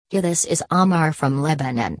Yeah, this is Amar from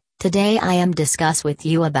Lebanon. Today I am discuss with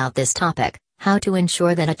you about this topic, how to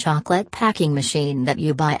ensure that a chocolate packing machine that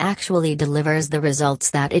you buy actually delivers the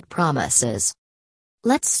results that it promises.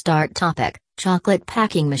 Let's start topic. Chocolate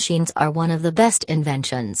packing machines are one of the best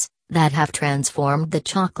inventions that have transformed the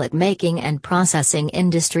chocolate making and processing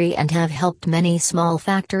industry and have helped many small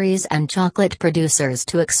factories and chocolate producers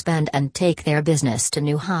to expand and take their business to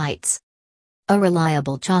new heights. A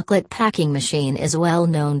reliable chocolate packing machine is well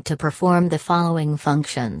known to perform the following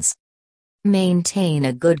functions. Maintain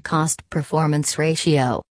a good cost-performance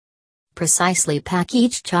ratio. Precisely pack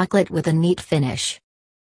each chocolate with a neat finish.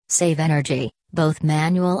 Save energy, both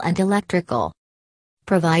manual and electrical.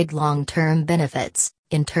 Provide long-term benefits,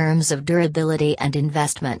 in terms of durability and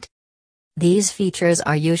investment. These features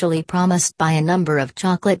are usually promised by a number of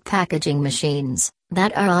chocolate packaging machines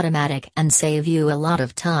that are automatic and save you a lot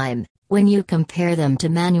of time when you compare them to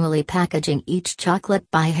manually packaging each chocolate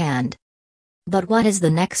by hand. But what is the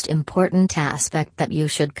next important aspect that you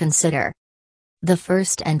should consider? The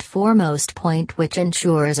first and foremost point which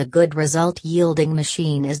ensures a good result-yielding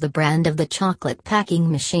machine is the brand of the chocolate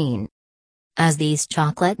packing machine. As these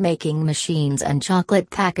chocolate making machines and chocolate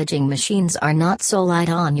packaging machines are not so light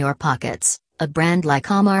on your pockets, a brand like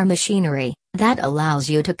Amar Machinery, that allows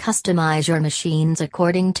you to customize your machines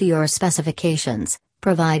according to your specifications,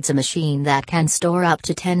 provides a machine that can store up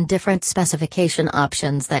to 10 different specification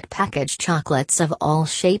options that package chocolates of all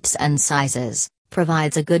shapes and sizes,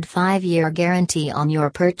 provides a good 5-year guarantee on your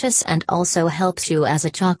purchase and also helps you as a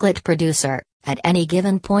chocolate producer, at any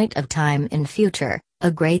given point of time in future. A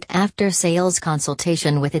great after-sales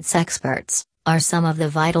consultation with its experts are some of the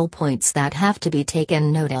vital points that have to be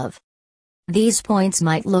taken note of. These points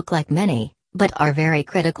might look like many, but are very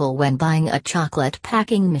critical when buying a chocolate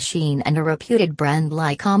packing machine, and a reputed brand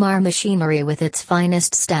like Amar Machinery with its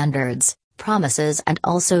finest standards, promises and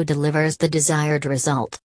also delivers the desired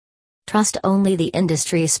result. Trust only the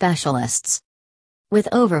industry specialists. With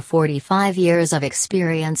over 45 years of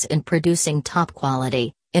experience in producing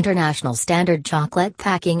top-quality, international standard chocolate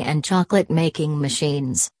packing and chocolate making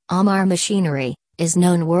machines, Amar Machinery is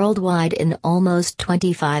known worldwide in almost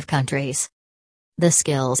 25 countries. The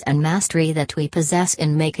skills and mastery that we possess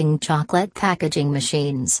in making chocolate packaging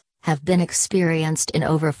machines have been experienced in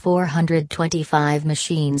over 425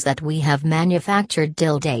 machines that we have manufactured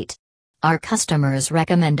till date. Our customers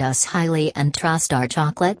recommend us highly and trust our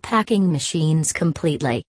chocolate packing machines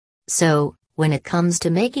completely. So, when it comes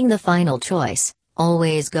to making the final choice,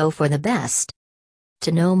 always go for the best.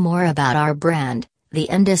 To know more about our brand, the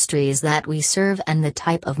industries that we serve and the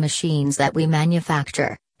type of machines that we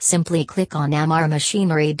manufacture, simply click on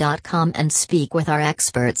amarmachinery.com and speak with our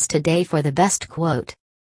experts today for the best quote.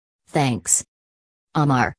 Thanks. Amar.